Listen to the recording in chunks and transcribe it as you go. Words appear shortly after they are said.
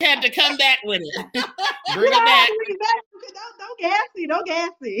have to come back with it. Bring it back. Don't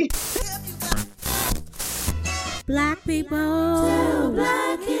gas me. Black people tell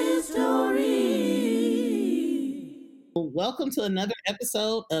Black history. Welcome to another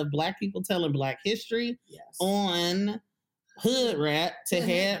episode of Black People Telling Black History on Hood Rap to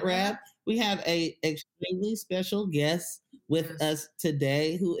Head Rap. We have a extremely special guest with us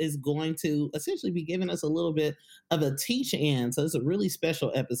today who is going to essentially be giving us a little bit of a teach-in. So it's a really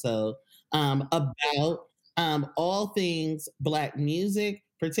special episode about all things Black music,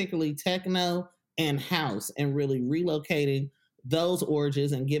 particularly techno and house, and really relocating those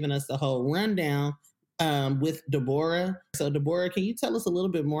origins and giving us the whole rundown with Deborah. So Deborah, can you tell us a little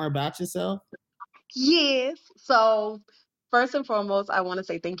bit more about yourself? Yes. So first and foremost, I want to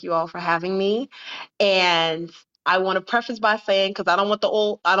say thank you all for having me. And I want to preface by saying, because I don't want the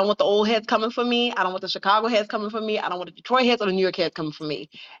old heads coming for me. I don't want the Chicago heads coming for me. I don't want the Detroit heads or the New York heads coming for me.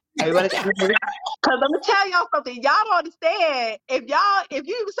 Everybody, because I'm gonna tell y'all something. Y'all don't understand. If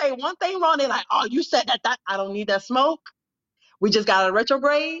you say one thing wrong, they're like, "Oh, you said that." I don't need that smoke. We just got a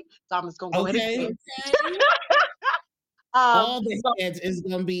retrograde, so I'm just gonna go ahead and say it. All the heads is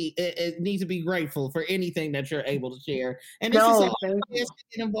gonna be. It needs to be grateful for anything that you're able to share. And this is all get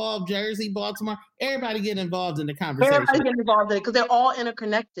involved. Jersey, Baltimore, everybody get involved in the conversation. Everybody get involved in it because they're all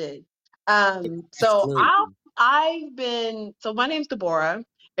interconnected. So my name's Deborah.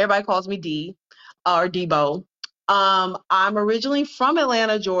 Everybody calls me D or Debo. I'm originally from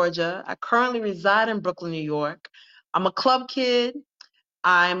Atlanta, Georgia. I currently reside in Brooklyn, New York. I'm a club kid.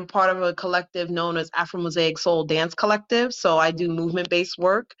 I'm part of a collective known as Afro Mosaic Soul Dance Collective. So I do movement-based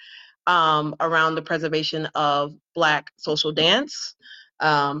work around the preservation of Black social dance,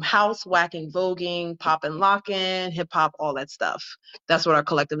 house, whacking, voguing, pop and locking, hip hop, all that stuff. That's what our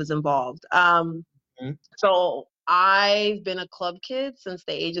collective is involved. So I've been a club kid since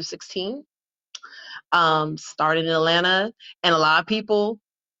the age of 16. Started in Atlanta, and I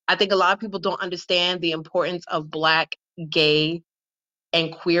think a lot of people don't understand the importance of Black, gay,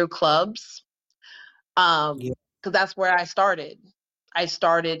 and queer clubs, because that's where I started. I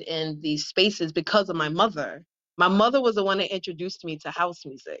started in these spaces because of my mother. My mother was the one that introduced me to house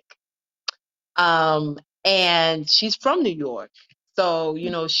music, and she's from New York, so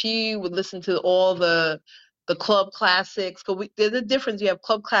she would listen to all the club classics. Because there's a difference. You have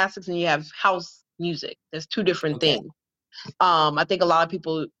club classics and you have house music. There's two different things. I think a lot of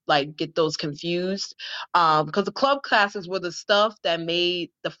people get those confused, because the club classics were the stuff that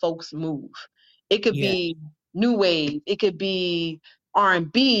made the folks move. It could be new wave, it could be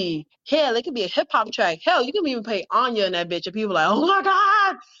R&B, hell, it could be a hip hop track. Hell, you can even play Anya in that bitch, and people are like, "Oh my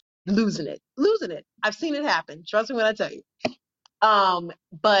God," losing it. I've seen it happen. Trust me when I tell you.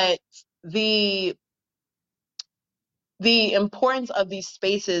 But the importance of these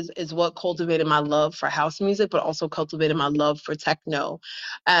spaces is what cultivated my love for house music, but also cultivated my love for techno.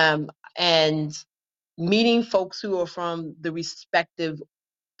 And meeting folks who are from the respective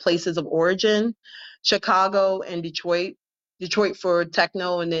places of origin, Chicago and Detroit for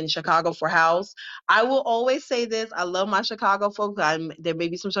techno and then Chicago for house. I will always say this. I love my Chicago folks. There may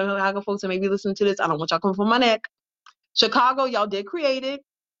be some Chicago folks that may be listening to this. I don't want y'all coming from my neck. Chicago, y'all did create it.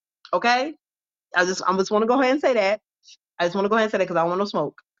 Okay? I just want to go ahead and say that. I just want to go ahead and say that because I don't want no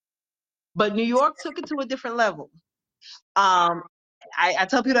smoke. But New York took it to a different level. I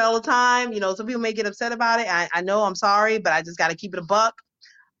tell people that all the time. Some people may get upset about it. I know, I'm sorry, but I just got to keep it a buck.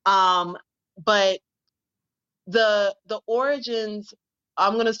 But the origins,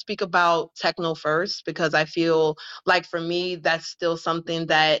 I'm going to speak about techno first, because I feel like for me, that's still something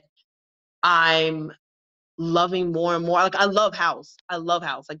that I'm loving more and more. I love house.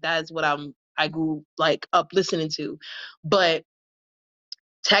 That is what I grew up listening to. But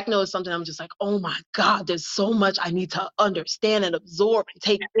techno is something I'm just like, oh my God, there's so much I need to understand and absorb and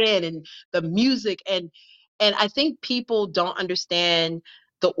take in, and the music. And I think people don't understand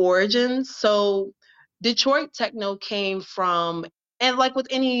the origins. So Detroit techno came from, and like with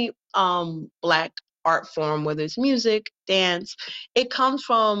any Black art form, whether it's music, dance, it comes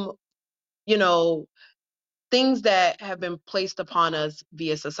from, things that have been placed upon us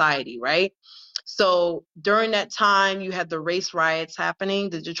via society, right? So during that time, you had the race riots happening,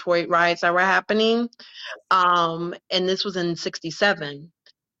 the Detroit riots that were happening, and this was in 1967.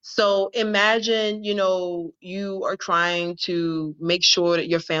 So imagine, you are trying to make sure that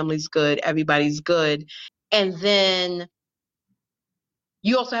your family's good, everybody's good, and then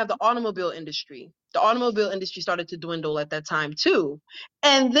you also have the automobile industry. The automobile industry started to dwindle at that time too,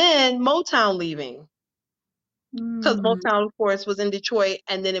 and then Motown leaving. because Motown, of course, was in Detroit,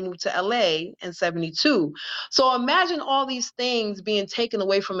 and then it moved to LA in 72. So imagine all these things being taken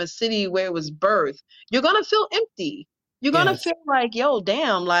away from a city where it was birthed. You're going to feel empty. You're going to feel like, yo,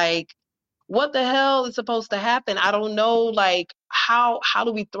 damn, like, what the hell is supposed to happen? I don't know, like, how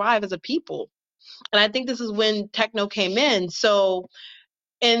do we thrive as a people? And I think this is when techno came in. So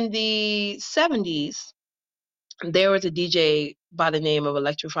in the 70s, there was a DJ by the name of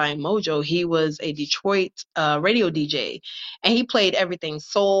Electrifying Mojo. He was a Detroit radio DJ, and he played everything: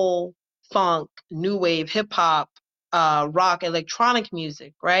 soul, funk, new wave, hip hop, rock, electronic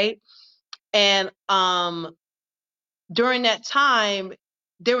music, right? And during that time,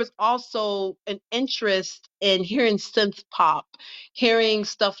 there was also an interest in hearing synth pop, hearing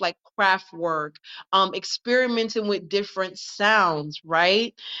stuff like Kraftwerk, experimenting with different sounds,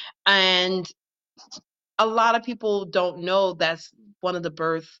 right? And a lot of people don't know that's one of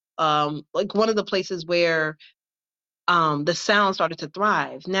the like one of the places where the sound started to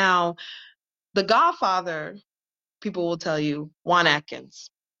thrive. Now, the Godfather, people will tell you, Juan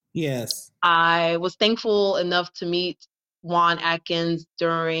Atkins. Yes. I was thankful enough to meet Juan Atkins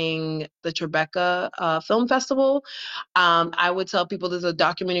during the Tribeca Film Festival. I would tell people there's a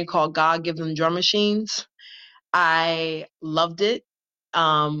documentary called God Give Them Drum Machines. I loved it.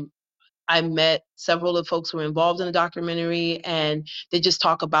 I met several of the folks who were involved in the documentary, and they just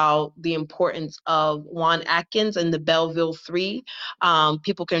talk about the importance of Juan Atkins and the Belleville Three.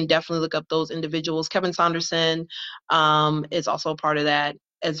 People can definitely look up those individuals. Kevin Saunderson is also a part of that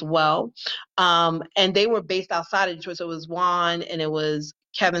as well. And they were based outside of Detroit. So it was Juan and it was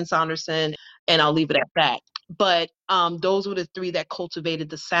Kevin Saunderson, and I'll leave it at that. But those were the three that cultivated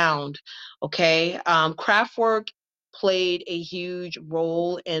the sound. Okay. Kraftwerk played a huge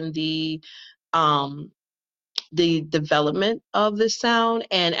role in the development of this sound.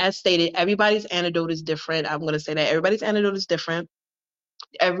 And as stated, everybody's anecdote is different. I'm going to say that everybody's anecdote is different.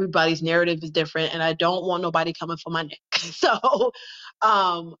 Everybody's narrative is different, and I don't want nobody coming for my neck. So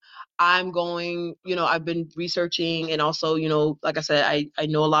I'm going, I've been researching, and also, like I said, I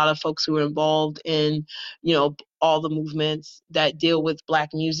know a lot of folks who are involved in, all the movements that deal with Black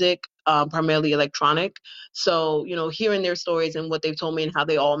music, primarily electronic. So, hearing their stories and what they've told me and how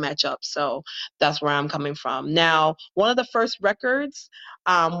they all match up. So that's where I'm coming from. Now, one of the first records,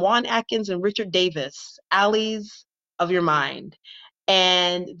 Juan Atkins and Richard Davis, Alleys of Your Mind.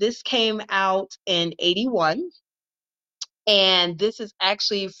 And this came out in 81. And this is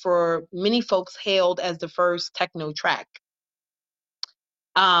actually, for many folks, hailed as the first techno track.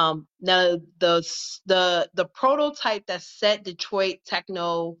 Now the prototype that set Detroit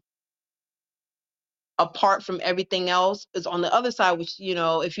techno apart from everything else is on the other side, which,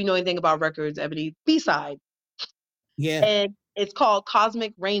 if you know anything about records, Ebony, B-side. Yeah. And it's called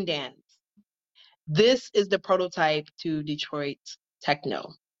Cosmic Rain Dance. This is the prototype to Detroit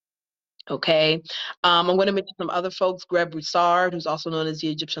techno. Okay. I'm going to mention some other folks. Greg Broussard, who's also known as the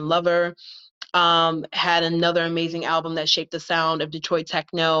Egyptian Lover, had another amazing album that shaped the sound of Detroit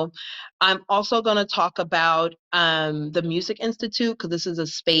techno. I'm also going to talk about the Music Institute, because this was a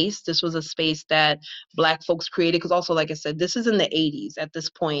space that Black folks created, because also, like I said, this is in the 80s at this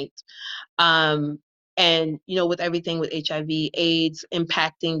point. And, with everything with HIV, AIDS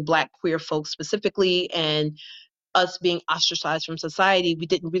impacting Black queer folks specifically, and us being ostracized from society, we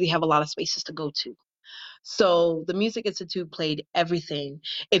didn't really have a lot of spaces to go to. So the Music Institute played everything.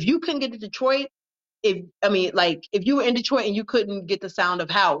 If you couldn't get to Detroit, if you were in Detroit and you couldn't get the sound of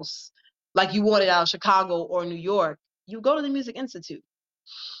house like you wanted out of Chicago or New York, you go to the Music Institute.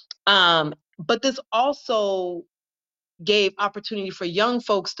 But this also gave opportunity for young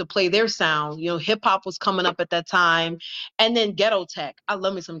folks to play their sound. Hip hop was coming up at that time, and then ghetto tech. I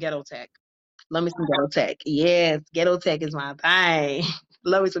love me some ghetto tech. Love me some ghetto tech. Yes, ghetto tech is my thing.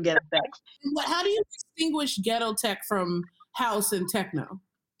 Love me some ghetto tech. How do you distinguish ghetto tech from house and techno?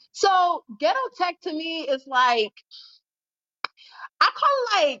 So ghetto tech to me is like, I call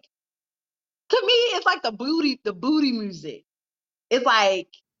it like, to me, it's like the booty music. It's like,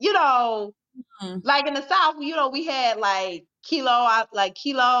 like in the South, we had like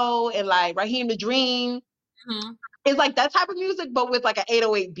Kilo and like Raheem the Dream. Mm-hmm. It's like that type of music, but with like an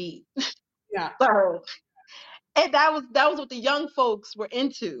 808 beat. Yeah. So, and that was what the young folks were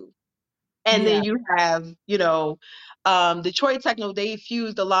into. And then you have, Detroit techno, they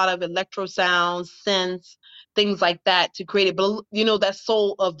fused a lot of electro sounds, synths, things like that to create it. But, that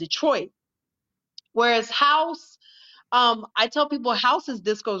soul of Detroit. Whereas house, I tell people house is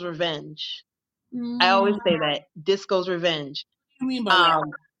disco's revenge. I always say that, disco's revenge. What do you mean by that?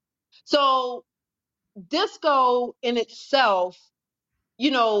 So disco in itself,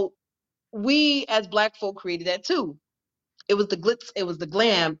 we as Black folk created that too. It was the glitz, it was the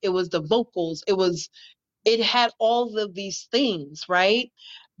glam, it was the vocals, it had all of these things, right?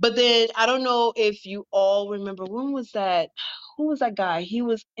 But then I don't know if you all remember, when was that? Who was that guy?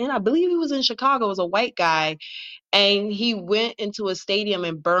 I believe he was in Chicago. It was a white guy, and he went into a stadium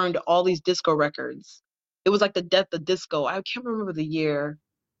and burned all these disco records. It was like the death of disco. I can't remember the year.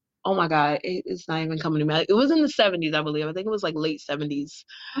 Oh my God, it's not even coming to me. It was in the 70s, I believe. I think it was like late 70s.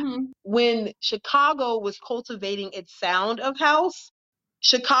 Mm-hmm. When Chicago was cultivating its sound of house,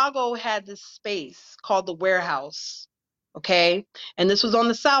 Chicago had this space called the Warehouse. Okay. And this was on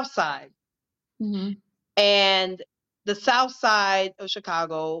the South Side. Mm-hmm. And the South Side of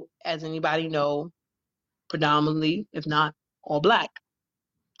Chicago, as anybody know, predominantly, if not all Black.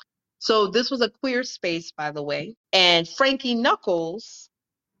 So this was a queer space, by the way. And Frankie Knuckles,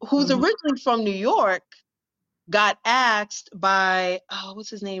 who's originally from New York, got asked by,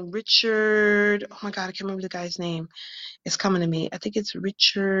 what's his name? Richard. Oh my God, I can't remember the guy's name. It's coming to me. I think it's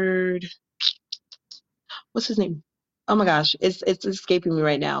Richard. What's his name? Oh my gosh, it's escaping me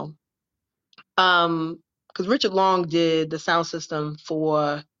right now. Because Richard Long did the sound system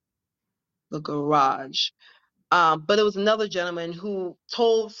for the Garage. But it was another gentleman who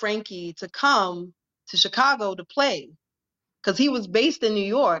told Frankie to come to Chicago to play, because he was based in New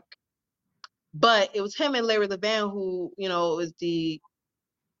York. But it was him and Larry Levan who was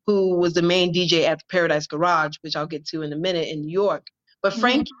the main DJ at the Paradise Garage, which I'll get to in a minute, in New York. But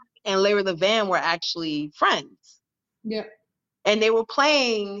Frankie and Larry Levan were actually friends. Yep. And they were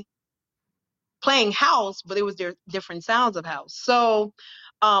playing house, but it was their different sounds of house. So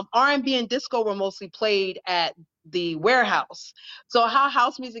R&B and disco were mostly played at the Warehouse. So how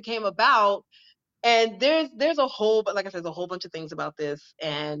house music came about, and there's a whole, but like I said, there's a whole bunch of things about this.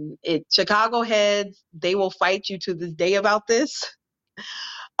 And Chicago heads, they will fight you to this day about this.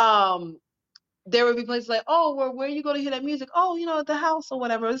 There would be places like, oh, where you go to hear that music? Oh, the house or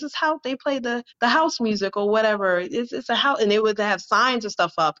whatever. This is how they play the house music or whatever. It's a house, and they would have signs and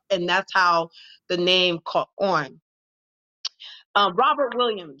stuff up, and that's how the name caught on. Robert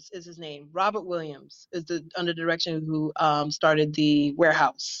Williams is his name. Robert Williams is under direction who started the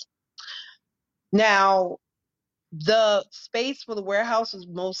Warehouse. Now, the space for the Warehouse was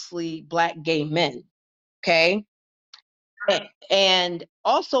mostly Black gay men. Okay. And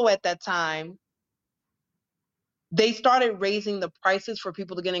also at that time, they started raising the prices for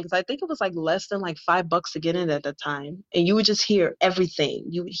people to get in, because I think it was like less than like $5 to get in at the time. And you would just hear everything.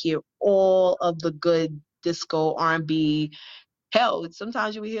 You would hear all of the good disco, R&B. Hell,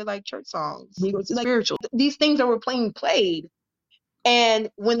 sometimes you would hear like church songs, like spiritual. These things that were played. And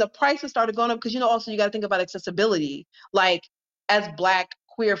when the prices started going up, because also you got to think about accessibility. Like, as Black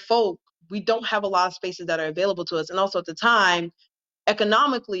queer folk, we don't have a lot of spaces that are available to us. And also at the time,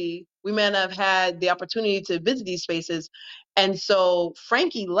 economically, we may not have had the opportunity to visit these spaces. And so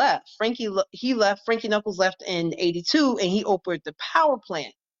Frankie left. Frankie Knuckles left in 82, and he opened the Power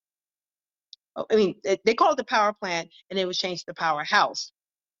Plant. I mean, they called it the Power Plant, and it was changed to the Powerhouse.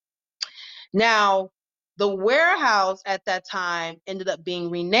 Now, the Warehouse at that time ended up being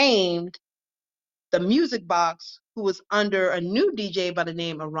renamed the Music Box, who was under a new DJ by the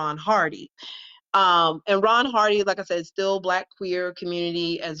name of Ron Hardy. And Ron Hardy, like I said, is still Black queer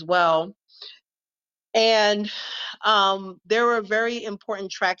community as well. And there were very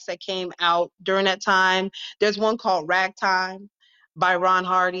important tracks that came out during that time. There's one called Ragtime by Ron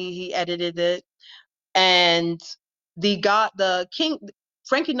Hardy. He edited it. And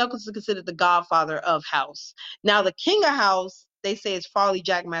Frankie Knuckles is considered the godfather of house. Now, the king of house, they say, is Farley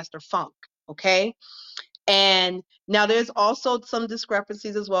Jackmaster Funk. Okay. And now there's also some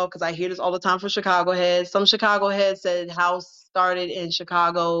discrepancies as well, because I hear this all the time from Chicago heads. Some Chicago heads said house started in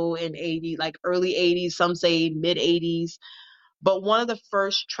Chicago in early 80s. Some say mid 80s. But one of the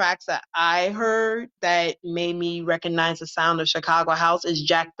first tracks that I heard that made me recognize the sound of Chicago house is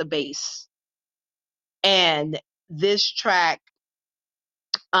Jack the Bass. And this track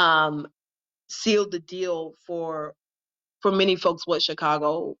sealed the deal for many folks what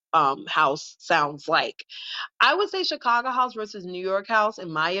Chicago house sounds like. I would say Chicago house versus New York house, in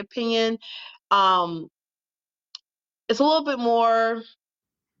my opinion, it's a little bit more.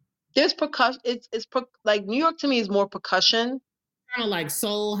 There's percussion. Like New York to me is more percussion. Kind of like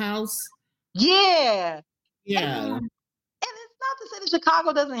soul house. Yeah. Yeah. And it's not to say that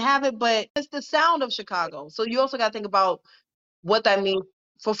Chicago doesn't have it, but it's the sound of Chicago. So you also got to think about what that means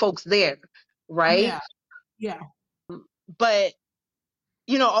for folks there, right? Yeah. But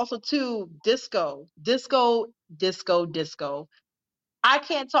also too, disco. I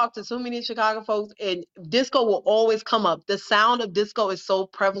can't talk to so many Chicago folks, and disco will always come up. The sound of disco is so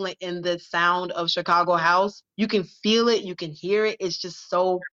prevalent in the sound of Chicago house. You can feel it, you can hear it. It's just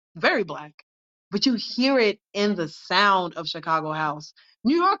so very Black. But you hear it in the sound of Chicago house.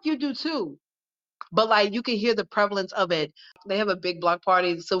 New York, you do too. But like you can hear the prevalence of it. They have a big block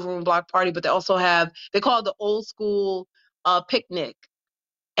party, the Silver Room block party, but they also have, they call it the old school picnic.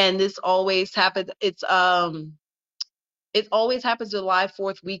 And this always happens. It always happens July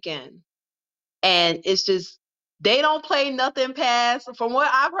 4th weekend. And it's just, they don't play nothing past, from what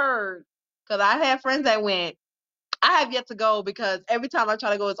I've heard, because I had friends that went. I have yet to go because every time I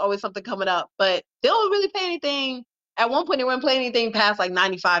try to go, it's always something coming up. But they don't really play anything. At one point, they weren't playing anything past like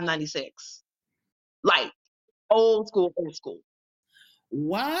 95, 96. Like old school, old school.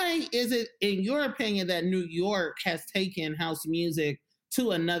 Why is it, in your opinion, that New York has taken house music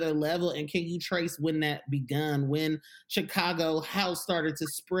to another level? And can you trace when that begun, when Chicago house started to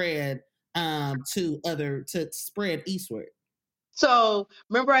spread to spread eastward? So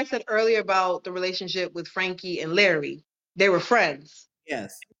remember I said earlier about the relationship with Frankie and Larry. They were friends.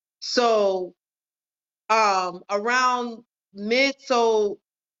 Yes. So around so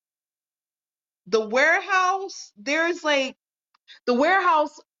the warehouse, the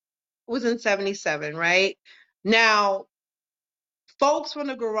warehouse was in 77, right? Now, folks from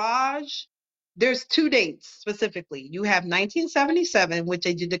the garage, there's 2 dates specifically. You have 1977, which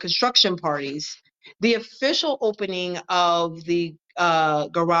they did the construction parties. The official opening of the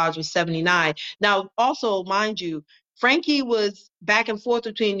garage was 79. Now, also, mind you, Frankie was back and forth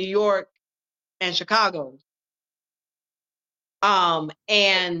between New York and Chicago.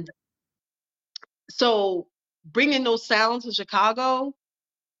 And so bringing those sounds to Chicago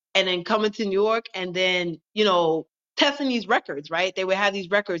and then coming to New York and then, testing these records, right? They would have these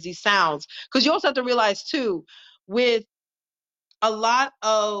records, these sounds. Because you also have to realize too, with a lot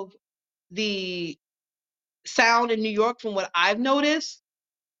of the sound in New York, from what I've noticed,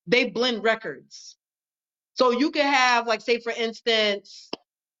 they blend records. So you can have, like, say for instance,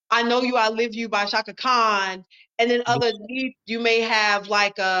 I Know You, I Live You by Chaka Khan, and then underneath you may have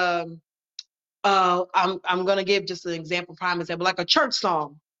like I'm gonna give just an example, prime example, like a church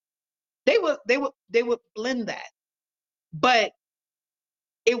song. They would blend that, but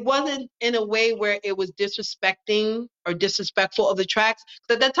it wasn't in a way where it was disrespecting or disrespectful of the tracks.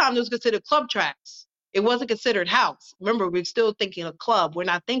 At that time, it was considered club tracks. It wasn't considered house. Remember, we're still thinking of club. We're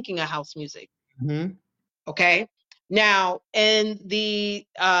not thinking of house music. Mm-hmm. Okay. Now, in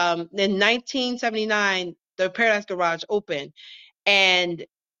 1979, the Paradise Garage opened, and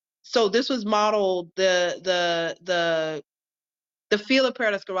so this was modeled, the feel of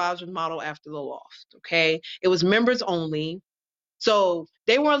Paradise Garage was modeled after the Loft. Okay, it was members only, so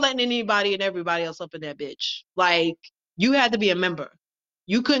they weren't letting anybody and everybody else up in that bitch. Like, you had to be a member.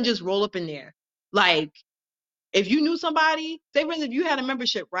 You couldn't just roll up in there. Like, if you knew somebody, say for instance, if you had a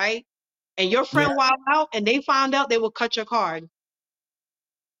membership, right, and your friend wild out and they found out, they would cut your card.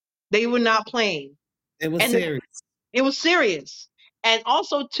 They were not playing. It was serious. It was serious. And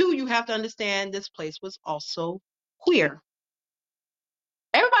also, too, you have to understand this place was also queer.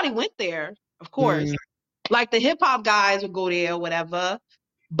 Everybody went there, of course. Mm. Like the hip hop guys would go there or whatever.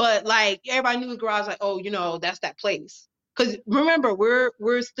 But like everybody knew the garage, like, oh, that's that place. Because remember,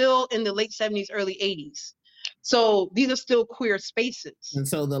 we're still in the late 70s, early 80s. So these are still queer spaces. And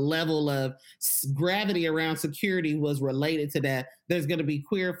so the level of gravity around security was related to that. There's going to be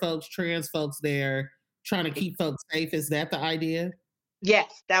queer folks, trans folks there trying to keep folks safe. Is that the idea?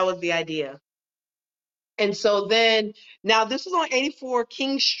 Yes, that was the idea. And so then, now this is on 84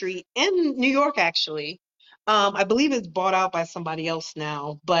 King Street in New York, actually. I believe it's bought out by somebody else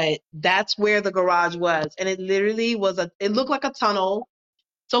now, but that's where the garage was. And it literally it looked like a tunnel.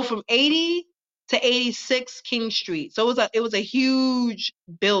 So from 80 to 86 King Street. So it was a huge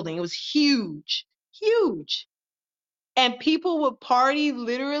building. It was huge, huge. And people would party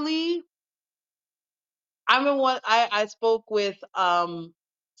literally. I remember I spoke with a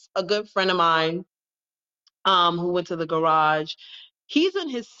good friend of mine who went to the garage. He's in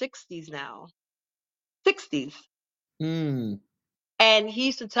his 60s now. 60s. Mm. And he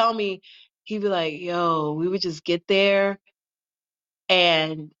used to tell me, he'd be like, yo, we would just get there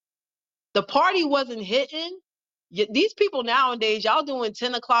and the party wasn't hitting. These people nowadays, y'all doing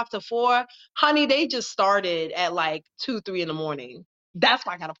 10 o'clock to 4. Honey, they just started at like 2, 3 in the morning. That's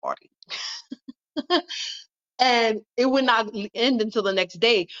my kind of party. And it would not end until the next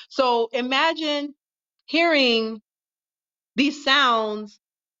day. So imagine hearing these sounds,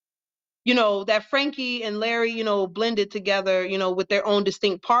 that Frankie and Larry, blended together, with their own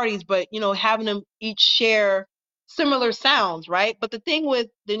distinct parties, but, having them each share similar sounds, right? But the thing with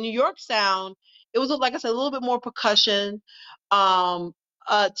the New York sound, it was, like I said, a little bit more percussion. To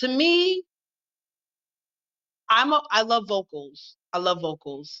me, I love vocals. I love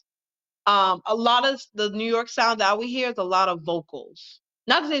vocals. A lot of the New York sound that we hear is a lot of vocals.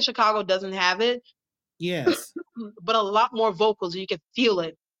 Not to say Chicago doesn't have it, Yes. but a lot more vocals. You can feel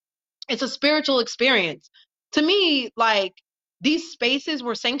it. It's a spiritual experience. To me, like, these spaces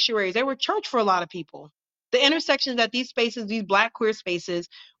were sanctuaries. They were church for a lot of people. The intersections at these spaces, these Black queer spaces,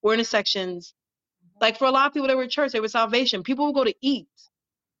 were intersections. Like, for a lot of people, they were church. They were salvation. People would go to eat.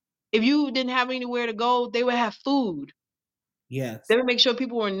 If you didn't have anywhere to go, they would have food. Yes. They would make sure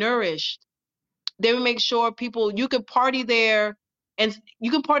people were nourished. They would make sure you could party there, and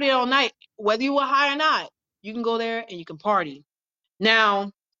you can party all night, whether you were high or not. You can go there and you can party.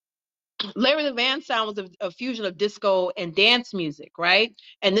 Now, Larry Levan sound was a fusion of disco and dance music, right?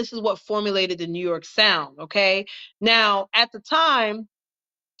 And this is what formulated the New York sound, okay? Now, at the time,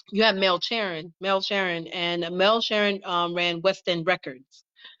 you had Mel Sharon, and Mel Sharon ran West End Records.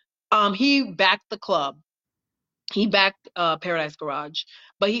 He backed the club. He backed Paradise Garage,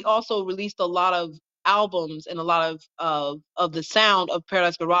 but he also released a lot of albums and a lot of the sound of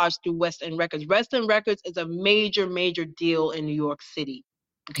Paradise Garage through West End Records. West End Records is a major, major deal in New York City,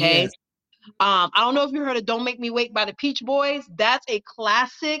 okay? Yes. I don't know if you heard of Don't Make Me Wait by the Peach Boys. That's a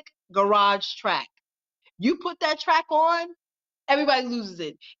classic garage track. You put that track on, everybody loses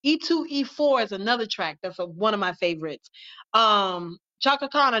it. E2, E4 is another track that's one of my favorites. Chaka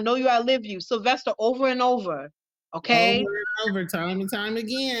Khan, I Know You, I Live You. Sylvester, Over and Over. Okay? Over and over, time and time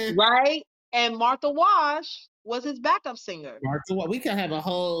again. Right? And Martha Wash was his backup singer. Martha, we could have a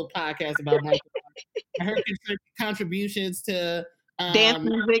whole podcast about Martha Wash. Her contributions to dance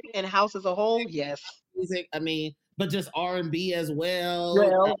music and house as a whole. Yes. Music, I mean, but just R&B as well.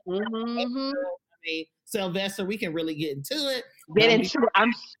 Well, I mean, Sylvester, we can really get into it. Get into it.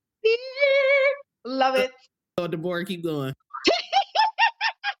 I'm love it. So Deborah, keep going.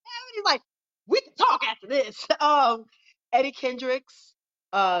 He's like, we can talk after this. Eddie Kendricks,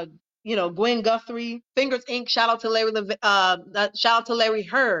 Gwen Guthrie, Fingers Inc. Shout out to Larry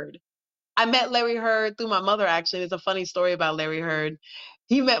Heard. I met Larry Heard through my mother, actually. There's a funny story about Larry Heard.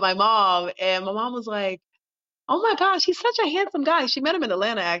 He met my mom, and my mom was like, oh my gosh, he's such a handsome guy. She met him in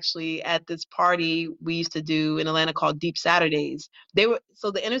Atlanta, actually, at this party we used to do in Atlanta called Deep Saturdays.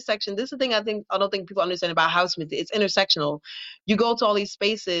 So the intersection, this is the thing I don't think people understand about house music. It's intersectional. You go to all these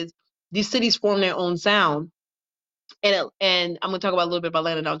spaces, these cities form their own sound. And I'm going to talk about a little bit about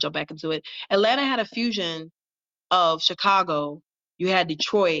Atlanta, and I'll jump back into it. Atlanta had a fusion of Chicago. You had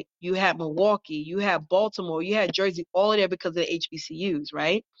Detroit, you had Milwaukee, you had Baltimore, you had Jersey, all of there because of the HBCUs,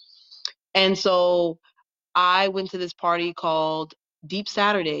 right? And so I went to this party called Deep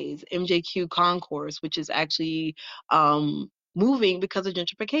Saturdays, MJQ Concourse, which is actually moving because of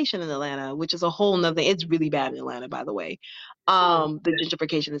gentrification in Atlanta, which is a whole nother, it's really bad in Atlanta, by the way. The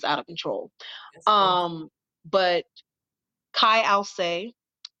gentrification is out of control. But Kai Alcé,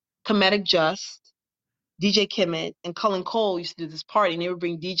 Comedic Just, DJ Kemet, and Cullen Cole used to do this party, and they would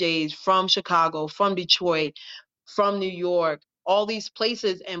bring DJs from Chicago, from Detroit, from New York, all these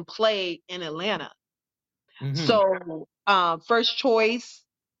places, and play in Atlanta. Mm-hmm. So First Choice,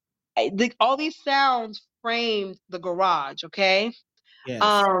 all these sounds framed the garage, okay? Yes.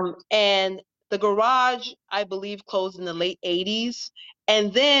 And the garage, I believe, closed in the late 80s.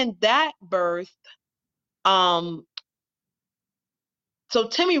 And then that birthed, so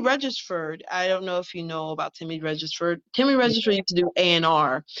Timmy Regisford, I don't know if you know about Timmy Regisford. Timmy Regisford used to do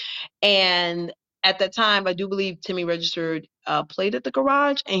A&R. And at that time, I do believe Timmy Regisford played at the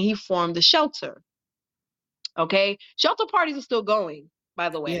garage, and he formed the Shelter. Okay? Shelter parties are still going, by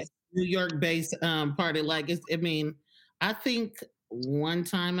the way. Yes, New York-based party. Like, I think one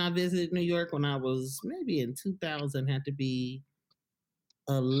time I visited New York when I was maybe in 2000, had to be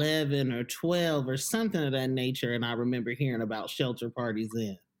 11 or 12 or something of that nature, and I remember hearing about shelter parties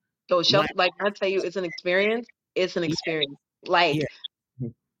then. So shelter, like I tell you, it's an experience. It's an experience. Yeah. Like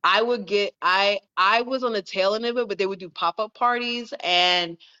I was on the tail end of it, but they would do pop-up parties,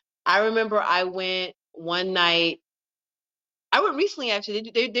 and I remember I went one night. I went recently,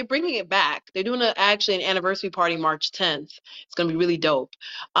 actually. They're bringing it back. They're doing actually an anniversary party March 10th. It's gonna be really dope.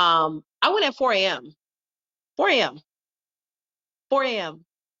 I went at 4 a.m. 4 a.m. 4 a.m.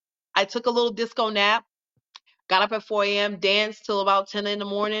 I took a little disco nap, got up at 4 a.m., danced till about 10 in the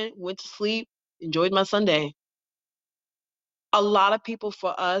morning, went to sleep, enjoyed my Sunday. A lot of people,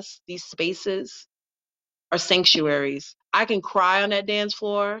 for us, these spaces are sanctuaries. I can cry on that dance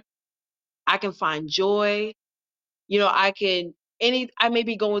floor. I can find joy. I can I may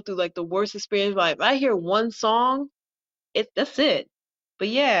be going through like the worst experience. Like if I hear one song, that's it. But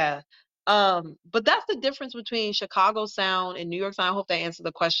yeah. But that's the difference between Chicago sound and New York sound. I hope that answered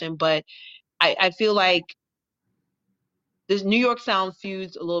the question. But I feel like this New York sound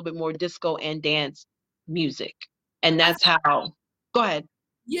fused a little bit more disco and dance music. And that's how. Go ahead.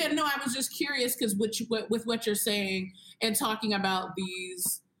 Yeah, no, I was just curious because with what you're saying and talking about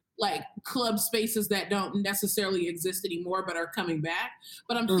these like club spaces that don't necessarily exist anymore but are coming back.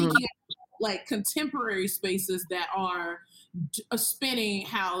 But I'm thinking of, like contemporary spaces that are spinning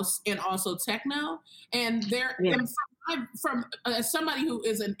house and also techno, and they're from somebody who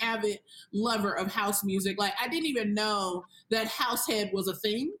is an avid lover of house music. Like I didn't even know that Househead was a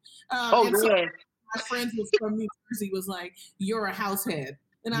thing. Really? So my friends from New Jersey was like, "You're a househead."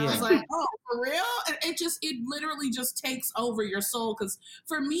 And I was like, oh, for real? And it literally just takes over your soul. Because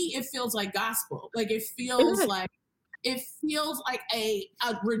for me, it feels like gospel. Like it feels like a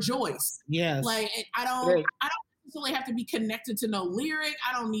rejoice. Yes. Like I don't necessarily have to be connected to no lyric.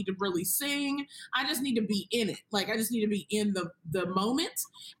 I don't need to really sing. I just need to be in it. Like I just need to be in the moment.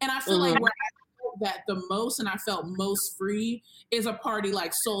 And I feel like where I felt that the most and I felt most free is a party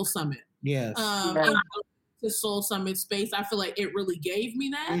like Soul Summit. Yes. The Soul Summit space, I feel like it really gave me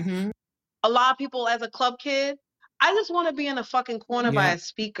that. A lot of people, as a club kid, I just want to be in a fucking corner by a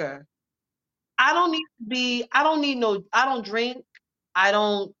speaker. I don't drink. I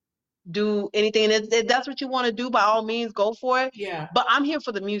don't do anything. If that's what you want to do, by all means, go for it. Yeah. But I'm here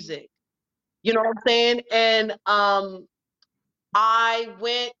for the music. You know what I'm saying? And I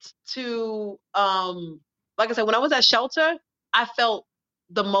went to, like I said, when I was at Shelter, I felt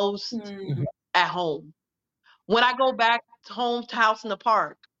the most at home. When I go back home to House in the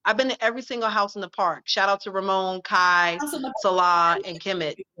Park, I've been to every single house in the park. Shout out to Ramon, Kai, Salah, and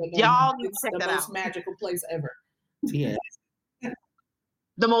Kemet. Y'all need to check that out. The most magical place ever. Yeah.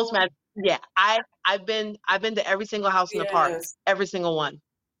 The most magical. Yeah. I've been to every single house in the park. Every single one.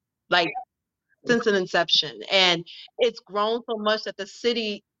 Like since an inception. And it's grown so much that the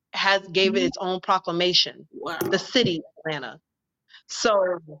city gave it its own proclamation. Wow. The city of Atlanta.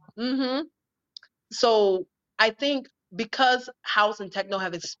 So So I think because house and techno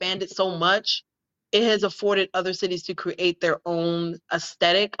have expanded so much, it has afforded other cities to create their own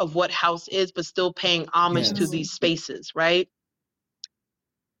aesthetic of what house is, but still paying homage to these spaces, right?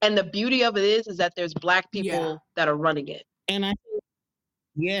 And the beauty of it is that there's Black people that are running it. And I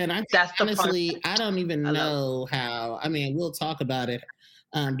think honestly, I don't even know how. I mean, we'll talk about it,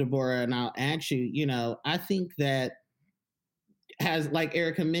 Deborah, and I'll ask you. I think that has, like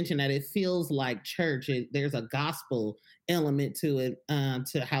Erica mentioned, that it feels like church. There's a gospel element to it,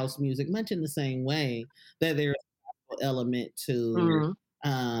 to house music, much in the same way that there's a gospel element to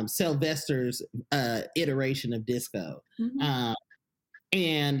Sylvester's iteration of disco.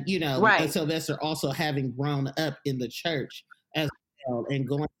 And Sylvester also having grown up in the church as well, and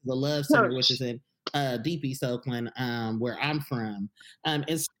going to the Love Center, which is in Deep East Oakland, where I'm from.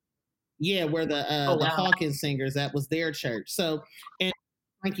 Where the Hawkins Singers, that was their church. So, and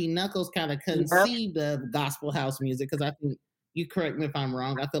Frankie Knuckles kind of conceived of gospel house music, because I think, you correct me if I'm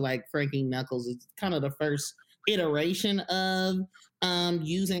wrong, I feel like Frankie Knuckles is kind of the first iteration of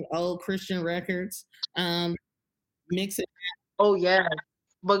using old Christian records, mixing. Oh yeah,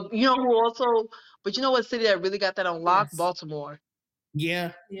 but you know what city that really got that on lock? Baltimore.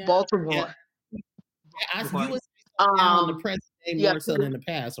 Yeah. Baltimore. Yeah. You was on the present day more so than the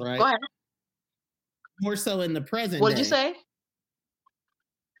past, right? Go ahead. More so in the present. What did you say?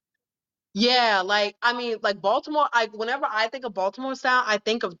 Yeah, like Baltimore. Whenever I think of Baltimore sound, I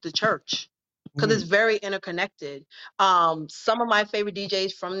think of the church, because it's very interconnected. Some of my favorite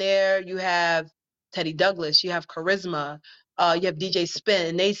DJs from there, you have Teddy Douglas, you have Charisma, you have DJ Spin,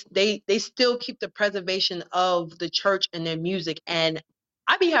 and they still keep the preservation of the church in their music. And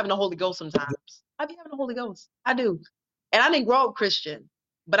I be having the Holy Ghost sometimes. I be having the Holy Ghost. I do. And I didn't grow up Christian,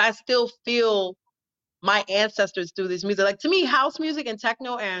 but I still feel my ancestors through this music. Like, to me, house music and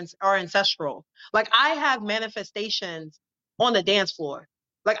techno are ancestral. Like, I have manifestations on the dance floor.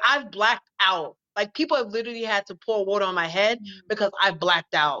 Like, I've blacked out. Like, people have literally had to pour water on my head because I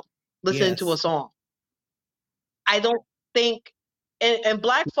blacked out listening to a song. I don't think, and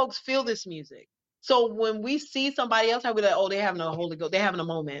Black folks feel this music. So when we see somebody else, I'll be like, oh, they're having a Holy Ghost. They're having a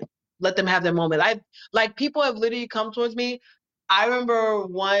moment. Let them have their moment. People have literally come towards me. I remember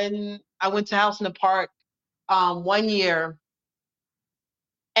I went to House in the Park one year,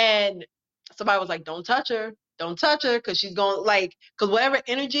 and somebody was like, don't touch her, because she's going, because whatever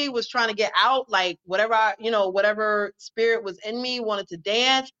energy was trying to get out, whatever spirit was in me wanted to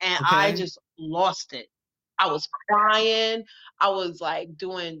dance, and I just lost it. I was crying. I was like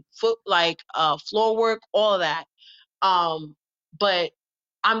doing floor work, all of that. But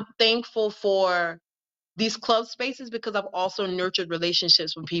I'm thankful for these club spaces because I've also nurtured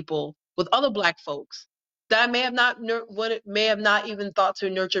relationships with people, with other Black folks that I may have not even thought to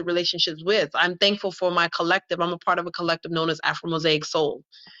nurture relationships with. I'm thankful for my collective. I'm a part of a collective known as Afro Mosaic Soul,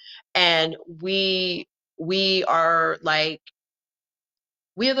 and we are like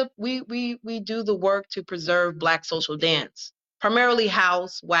we do the work to preserve Black social dance, primarily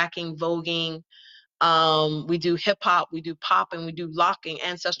house, whacking, voguing. We do hip hop, we do pop, and we do locking,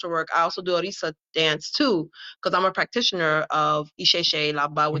 ancestral work. I also do Orisa dance too, because I'm a practitioner of Isheshe,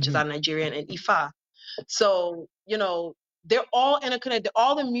 Laba, which is our Nigerian, and Ifa. So, they're all interconnected.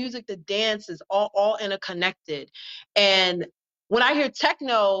 All the music, the dance is all interconnected. And when I hear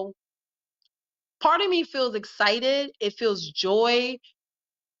techno, part of me feels excited. It feels joy.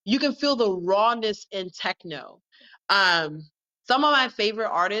 You can feel the rawness in techno. Some of my favorite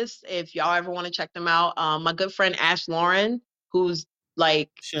artists, if y'all ever want to check them out, my good friend Ash Lauren, who's like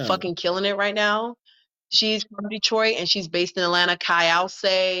fucking killing it right now. She's from Detroit and she's based in Atlanta. Kai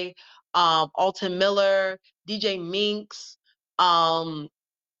Alcé, Alton Miller, DJ Minx. The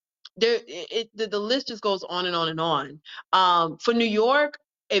list just goes on and on and on. For New York,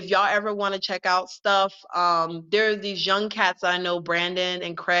 if y'all ever want to check out stuff, there are these young cats I know, Brandon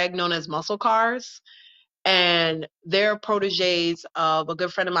and Craig, known as Muscle Cars, and they're proteges of a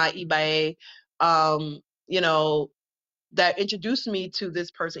good friend of mine, Ibaye, that introduced me to this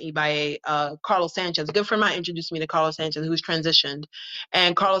person, Ibaye, Carlos Sanchez. A good friend of mine introduced me to Carlos Sanchez, who's transitioned.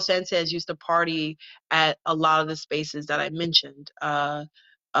 And Carlos Sanchez used to party at a lot of the spaces that I mentioned. The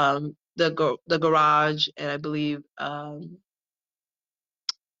garage, and I believe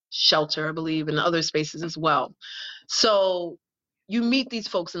Shelter, I believe, and other spaces as well. So you meet these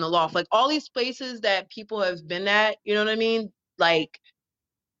folks in the loft, like all these places that people have been at, you know what I mean? Like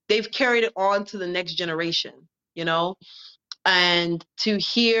they've carried it on to the next generation, and to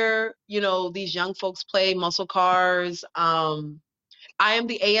hear, these young folks play Muscle Cars. I Am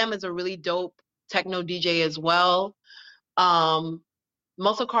the AM is a really dope techno DJ as well.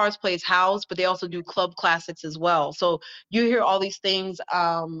 Muscle Cars plays house, but they also do club classics as well. So you hear all these things.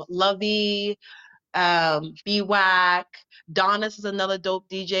 Lovey, B-Wack, Donis is another dope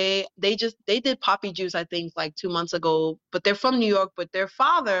DJ. They did Poppy Juice, I think, like 2 months ago, but they're from New York, but their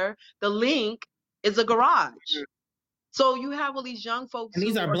father, the Link, is a garage. So you have all these young folks and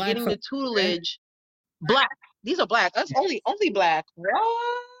these who are black getting the tutelage. Right? Black. These are black. That's only black. What?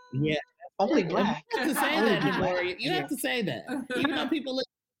 Yeah. Only black. You have to say that, Devoria. You have to say that. Even though people look.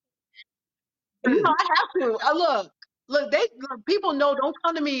 I have to. Look, people know, don't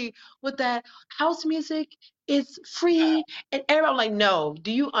come to me with that house music is free and everyone. I'm like, no,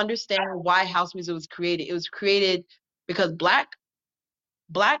 do you understand why house music was created? It was created because black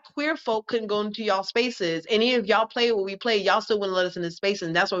queer folk couldn't go into y'all spaces. And if y'all play what we play, y'all still wouldn't let us in the space.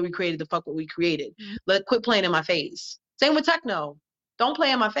 And that's why we created the fuck what we created. Quit playing in my face. Same with techno. Don't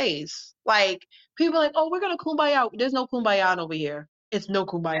play in my face. Like, people are like, oh, we're going to kumbaya. There's no kumbaya over here. It's no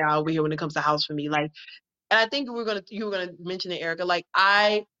kumbaya over here when it comes to house for me. Like, and I think you were gonna mention it, Erica. Like,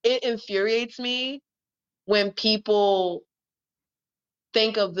 it infuriates me when people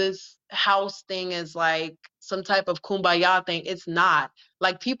think of this house thing as like some type of kumbaya thing. It's not.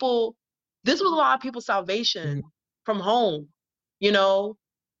 Like, this was a lot of people's salvation from home.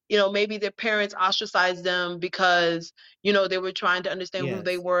 Maybe their parents ostracized them because they were trying to understand who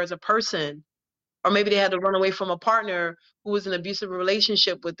they were as a person. Or maybe they had to run away from a partner who was in an abusive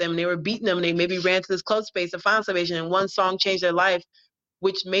relationship with them. And they were beating them. And they maybe ran to this club space to find salvation. And one song changed their life,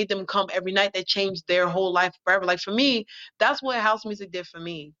 which made them come every night. That changed their whole life forever. Like, for me, that's what house music did for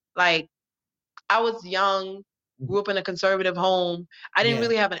me. Like, I was young, grew up in a conservative home. I didn't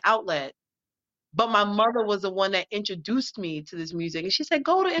really have an outlet. But my mother was the one that introduced me to this music. And she said,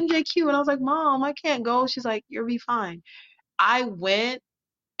 go to MJQ. And I was like, Mom, I can't go. She's like, you'll be fine. I went,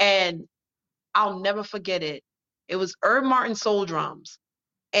 and I'll never forget it. It was Irv Martin Soul Drums,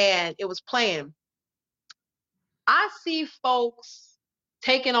 and it was playing. I see folks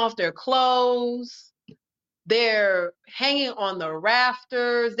taking off their clothes. They're hanging on the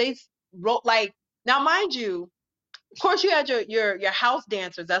rafters. They wrote, like, now mind you, of course you had your house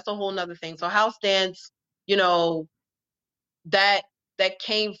dancers. That's a whole nother thing. So house dance, that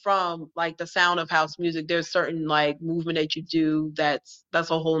came from like the sound of house music. There's certain like movement that you do that's a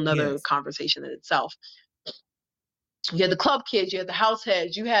whole nother conversation in itself. You had the club kids, you had the house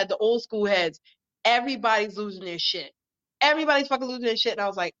heads, you had the old school heads. Everybody's losing their shit. Everybody's fucking losing their shit. And I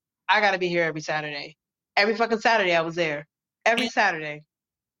was like, I gotta be here every Saturday. Every fucking Saturday I was there. Every Saturday.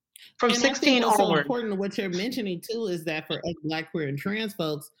 from And I think 16 what's so onward. important, what you're mentioning too, is that for us Black, queer, and trans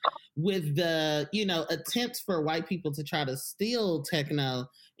folks, with the attempts for white people to try to steal techno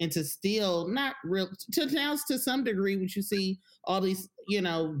and to steal not real to now to some degree, which you see all these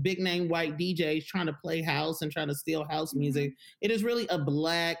big name white DJs trying to play house and trying to steal house music. It is really a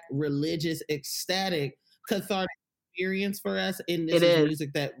Black, religious, ecstatic, cathartic experience for us, and this is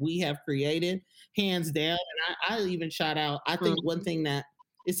music that we have created, hands down. And I even shout out, I think one thing that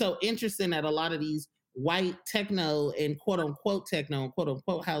is so interesting that a lot of these white techno and quote unquote techno and quote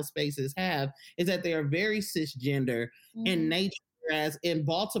unquote house spaces have is that they are very cisgender in nature. Whereas in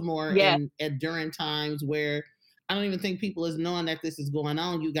Baltimore and during times where I don't even think people is knowing that this is going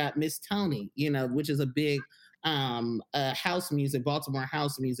on, you got Miss Tony, which is a big house music, Baltimore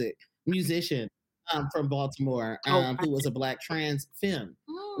house musician from Baltimore, who was a Black trans femme.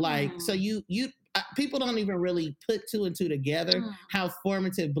 Like, so you people don't even really put two and two together how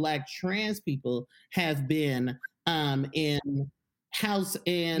formative Black trans people have been in house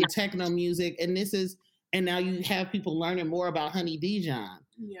and techno music. And now you have people learning more about Honey Dijon.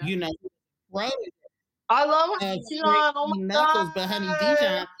 I love Honey Dijon. Oh my Knuckles, God. but Honey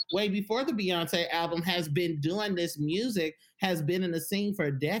Dijon, way before the Beyonce album, has been doing this music, has been in the scene for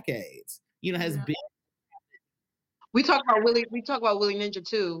decades. Has been. We talk about Willie Ninja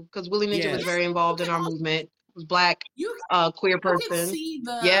too, because Willie Ninja was very involved in our movement. Was Black, queer person. You can see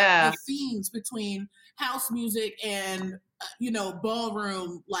the themes between house music and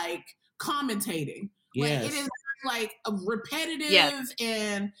ballroom like commentating. Like it is like a repetitive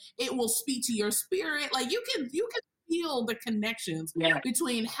and it will speak to your spirit. Like you can feel the connections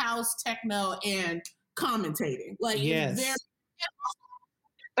between house, techno, and commentating. Like it's very.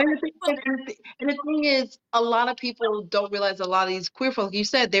 And the thing is, a lot of people don't realize a lot of these queer folks, you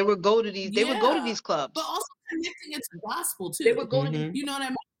said they would go to these, they would go to these clubs. But also connecting it to gospel too. They would go to these, you know what I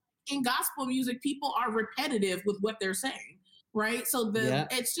mean? In gospel music, people are repetitive with what they're saying, right? So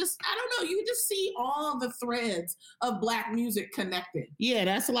it's just, I don't know, you just see all the threads of Black music connected. Yeah,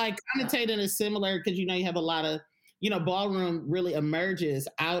 that's like commentating is similar because you have a lot of ballroom really emerges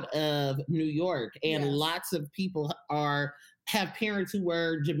out of New York, and lots of people have parents who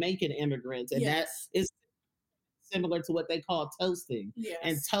were Jamaican immigrants, and that is similar to what they call toasting.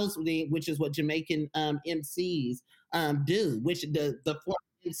 And toasting, which is what Jamaican MCs do, which the form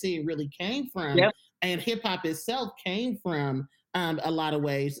MC really came from, and hip hop itself came from a lot of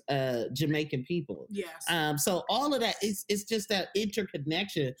ways Jamaican people. So all of that it's just that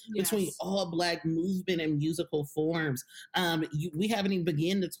interconnection between all Black movement and musical forms. We haven't even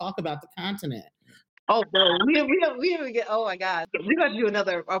begun to talk about the continent. Oh, no, we haven't get. Oh my God, we got to do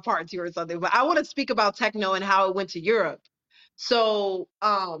another part two or something. But I want to speak about techno and how it went to Europe. So,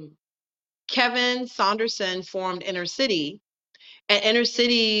 Kevin Saunderson formed Inner City, and Inner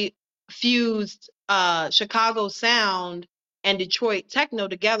City fused Chicago sound and Detroit techno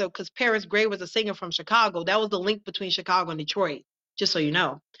together because Paris Grey was a singer from Chicago. That was the link between Chicago and Detroit, just so you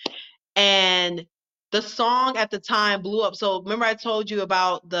know. And the song at the time blew up. So remember I told you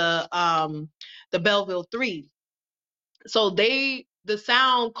about the Belleville 3. So the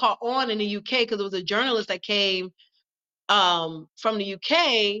sound caught on in the UK because it was a journalist that came from the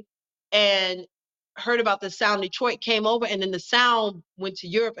UK and heard about the sound. Detroit came over, and then the sound went to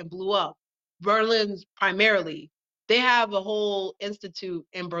Europe and blew up. Berlin primarily. They have a whole institute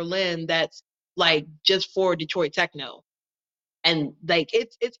in Berlin that's like just for Detroit techno. And like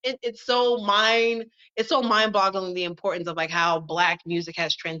it's so mind-boggling the importance of like how Black music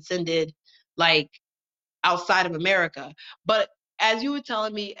has transcended like outside of America. But as you were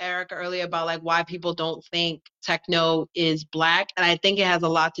telling me, Erica, earlier about like why people don't think techno is Black, and I think it has a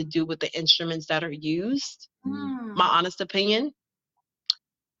lot to do with the instruments that are used, my honest opinion.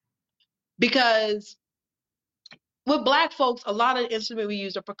 Because with Black folks, a lot of the instruments we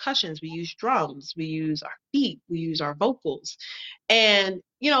use are percussions. We use drums, we use our feet, we use our vocals. And,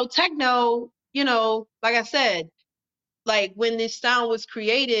 techno, like I said, like when this sound was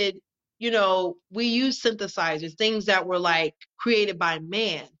created, we use synthesizers, things that were like created by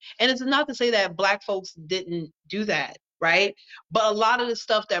man. And it's not to say that Black folks didn't do that, right? But a lot of the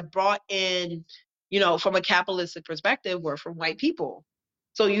stuff that brought in, from a capitalistic perspective were from white people.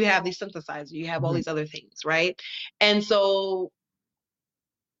 So you have these synthesizers, you have all these other things, right? And so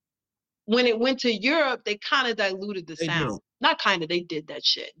when it went to Europe, they kind of diluted the sound. Not kind of, they did that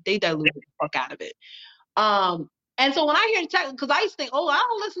shit. They diluted the fuck out of it. And so when I hear techno, because I used to think, I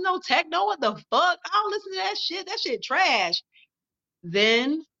don't listen to no techno, what the fuck? I don't listen to that shit trash.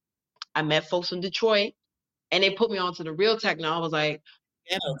 Then I met folks from Detroit, and they put me onto the real techno. I was like,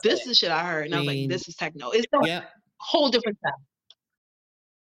 this is shit I heard. And I was like, this is techno. It's a whole different sound.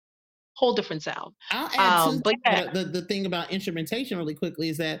 whole different sound. I'll add to But yeah, the thing about instrumentation really quickly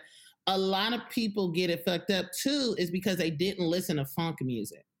is that a lot of people get it fucked up too, is because they didn't listen to funk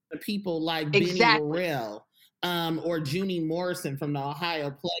music. The people like Benny exactly. Worrell or Junie Morrison from the Ohio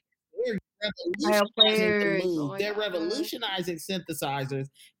Players, they're Ohio revolutionizing the Players. Oh move. my They're God. revolutionizing synthesizers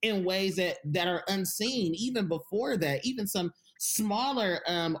in ways that are unseen. Even before that, even some smaller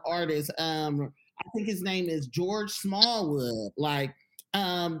artists. I think his name is George Smallwood. Like,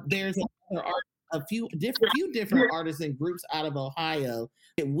 there's another artist, a few different artists and groups out of Ohio.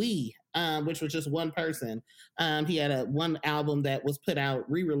 Which was just one person. He had one album that was put out,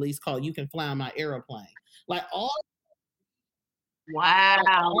 re-released, called "You Can Fly on My Aeroplane." Like all Wow.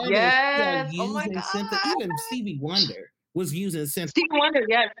 artists Yes. Oh my using God. even Stevie Wonder was using synth. Stevie Wonder,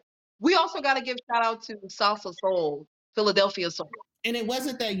 yes. We also got to give shout out to Salsa Soul, Philadelphia Soul. And it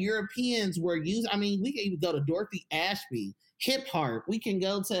wasn't that Europeans were using. I mean, we can even go to Dorothy Ashby, hip hop. We can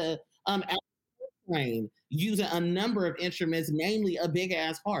go to Train, using a number of instruments, namely a big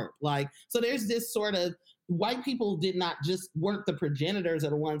ass harp. Like, so there's this sort of, white people weren't the progenitors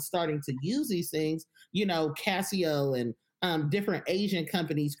of the ones starting to use these things. You know, Casio and different Asian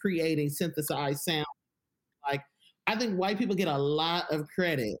companies creating synthesized sound. Like, I think white people get a lot of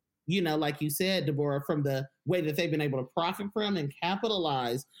credit, you know, like you said, Deborah, from the way that they've been able to profit from and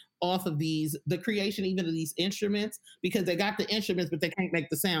capitalize off of the creation even of these instruments, because they got the instruments, but they can't make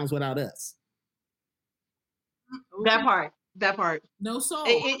the sounds without us. That part. No soul.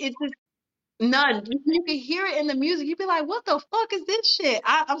 It's just none. You can hear it in the music. You'd be like, "What the fuck is this shit?"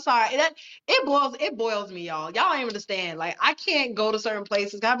 I'm sorry. It boils me, y'all. Y'all ain't understand. Like, I can't go to certain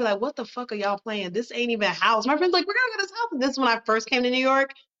places. I'd be like, "What the fuck are y'all playing? This ain't even house." My friend's like, "We're gonna go to this house." And this is when I first came to New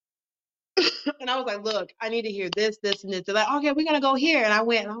York. And I was like, "Look, I need to hear this, this, and this." They're like, "Okay, we're gonna go here." And I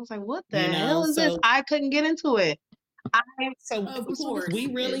went, and I was like, "What the hell is this?" I couldn't get into it. We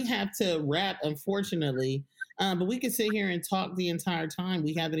really have to wrap, unfortunately. But we could sit here and talk the entire time.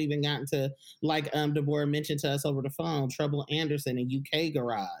 We haven't even gotten to, like Deborah mentioned to us over the phone, Trouble Anderson and UK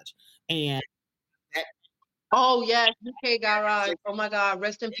Garage. And oh yes, UK Garage. Oh my God,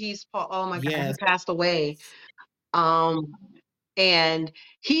 rest in peace, Paul. Oh my God, he passed away. And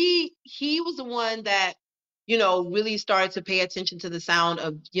he was the one that, you know, really started to pay attention to the sound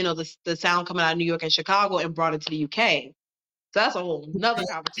of, you know, the sound coming out of New York and Chicago and brought it to the UK. So that's a whole nother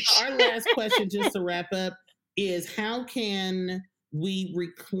conversation. Our last question, just to wrap up, is how can we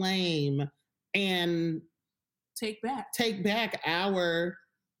reclaim and take back our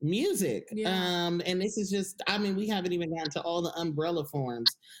music? And this is just, I mean, we haven't even gotten to all the umbrella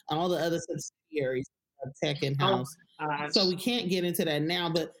forms, all the other subsidiaries of tech in-house. So we can't get into that now,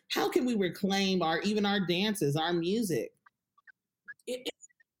 but how can we reclaim even our dances, our music?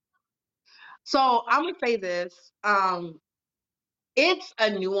 So I'm gonna say this. It's a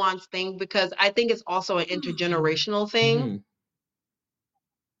nuanced thing, because I think it's also an intergenerational thing.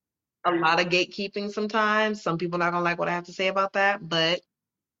 A lot of gatekeeping sometimes. Some people are not gonna like what I have to say about that, but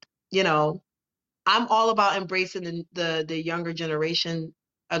you know, I'm all about embracing the younger generation,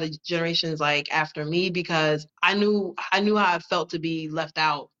 or the generations like after me, because I knew how it felt to be left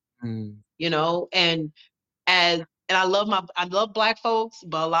out. You know, and I love Black folks,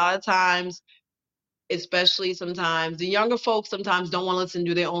 but a lot of times, especially sometimes, the younger folks sometimes don't want to listen,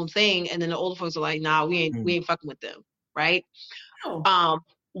 do their own thing, and then the older folks are like, "Nah, we ain't fucking with them," right?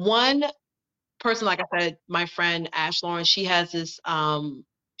 One person, like I said, my friend Ash Lawrence, she has this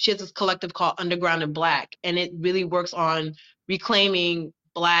collective called Underground and Black, and it really works on reclaiming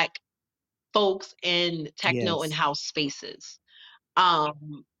Black folks in techno and house spaces. I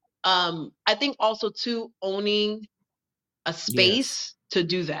think also too, owning a space to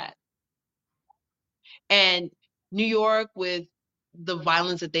do that. And New York, with the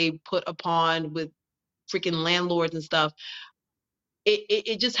violence that they put upon with freaking landlords and stuff,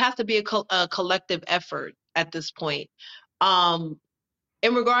 it just has to be a collective effort at this point.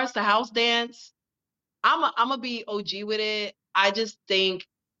 In regards to house dance, I'm gonna be OG with it. I just think,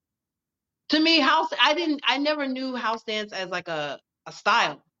 to me, I never knew house dance as like a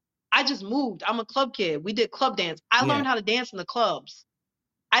style. I just moved. I'm a club kid. We did club dance. I learned how to dance in the clubs.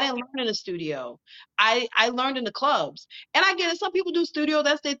 I didn't learn in the studio. I learned in the clubs. And I get it. Some people do studio,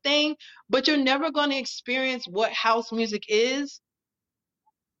 that's their thing, but you're never going to experience what house music is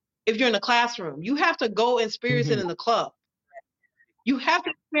if you're in a classroom. You have to go and experience it in the club. You have to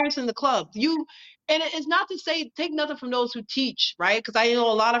experience it in the club. And it's not to say, take nothing from those who teach, right? Because I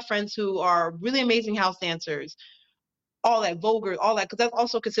know a lot of friends who are really amazing house dancers, all that vulgar, all that, because that's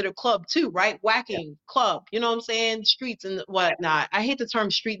also considered club too, right? Whacking, club, you know what I'm saying? Streets and whatnot. I hate the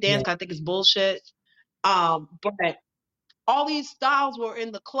term street dance because I think it's bullshit. But All these styles were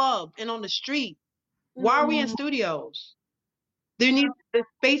in the club and on the street. Why are we in studios? The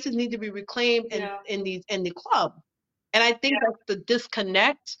spaces need to be reclaimed in the club. And I think that's the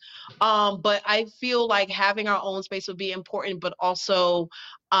disconnect. But I feel like having our own space would be important, but also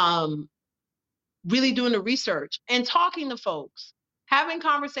really doing the research and talking to folks, having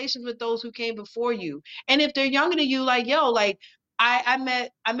conversations with those who came before you. And if they're younger than you, like, yo, like I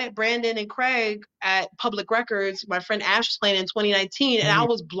met Brandon and Craig at Public Records. My friend Ash was playing in 2019, and I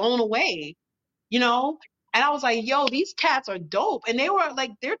was blown away, you know? And I was like, yo, these cats are dope. And they were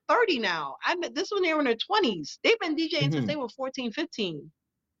like, they're 30 now. I met this when they were in their 20s. They've been DJing since they were 14, 15.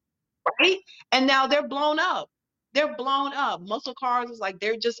 Right? And now they're blown up. They're blown up. Muscle Cars is like,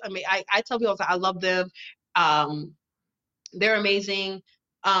 they're just, I mean, I tell people, I love them. They're amazing.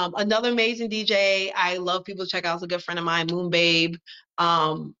 Another amazing DJ I love people to check out is a good friend of mine, Moon Babe.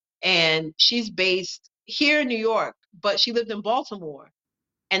 And she's based here in New York, but she lived in Baltimore.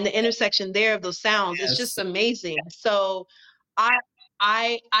 And the intersection there of those sounds is just amazing. So I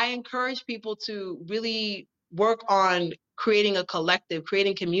encourage people to really work on creating a collective,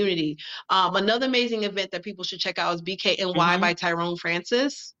 creating community. Another amazing event that people should check out is BKNY by Tyrone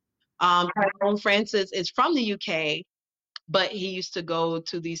Francis. Tyrone Francis is from the UK, but he used to go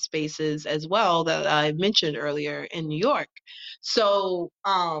to these spaces as well that I mentioned earlier in New York. So,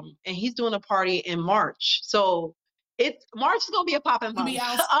 and he's doing a party in March. So March is gonna be a poppin' month.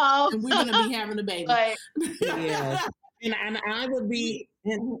 And we're gonna be having a baby. Yeah. And I would be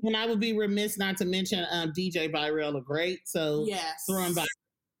remiss not to mention DJ Byrell the Great. So throwing by.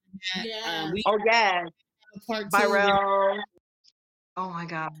 Part 2. Byrell. Oh my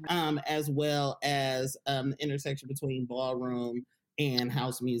God. As well as the intersection between ballroom and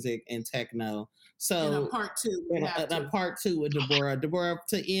house music and techno. So part 2. A part 2 with Deborah. Deborah,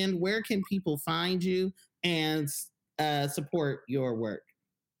 to end, where can people find you and support your work?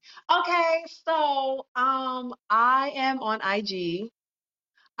 Okay, so I am on IG.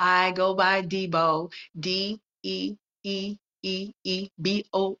 I go by Debo,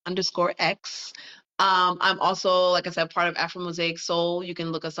 DEEEEBO_X. I'm also, like I said, part of Afro Mosaic Soul. You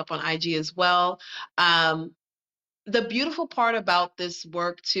can look us up on IG as well. The beautiful part about this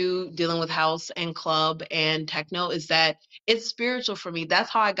work too, dealing with house and club and techno, is that it's spiritual for me.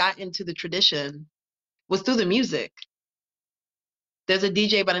 That's how I got into the tradition, was through the music. There's a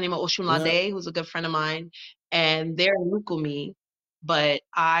DJ by the name of Oshunlade, who's a good friend of mine, and they're Lukumi, but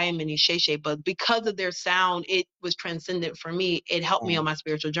I'm in Isheshe. But because of their sound, it was transcendent for me. It helped me on my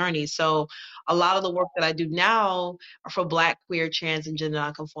spiritual journey. So a lot of the work that I do now are for Black, queer, trans, and gender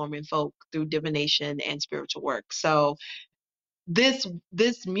nonconforming folk through divination and spiritual work. So this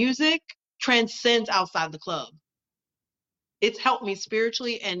music transcends outside the club. It's helped me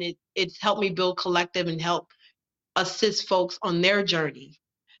spiritually, and it's helped me build collective and help assist folks on their journey.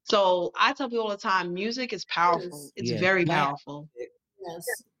 So I tell people all the time, music is powerful. It's very powerful. Yes.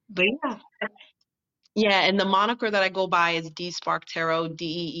 But yeah, and the moniker that I go by is D Spark Tarot,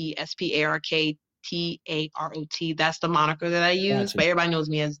 DEESPARKTAROT. That's the moniker that I use, but everybody knows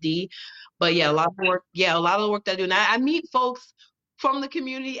me as D. But yeah, a lot of the work that I do. And I meet folks from the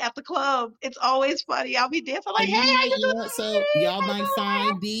community at the club. It's always funny. I'll be dancing like, hey, how you doing? So y'all might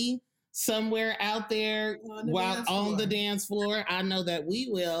find D somewhere out there while on the dance floor. I know that we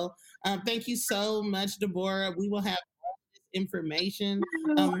will. Thank you so much, Deborah. We will have all this information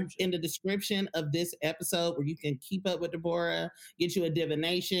in the description of this episode where you can keep up with Deborah, get you a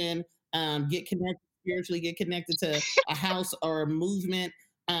divination, get connected spiritually, get connected to a house or a movement,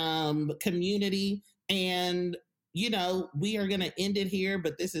 community. And, you know, we are going to end it here,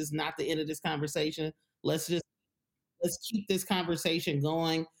 but this is not the end of this conversation. Let's keep this conversation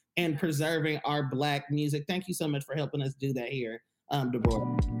going and preserving our Black music. Thank you so much for helping us do that here,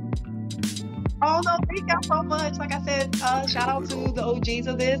 Deborah. Oh, no, thank y'all so much. Like I said, shout out to the OGs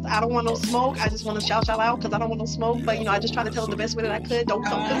of this. I don't want no smoke. I just want to shout out because I don't want no smoke. But, you know, I just try to tell them the best way that I could. Don't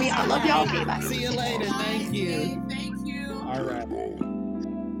come to me. I love y'all. Okay, bye. See you later. Thank you. Thank you. All right.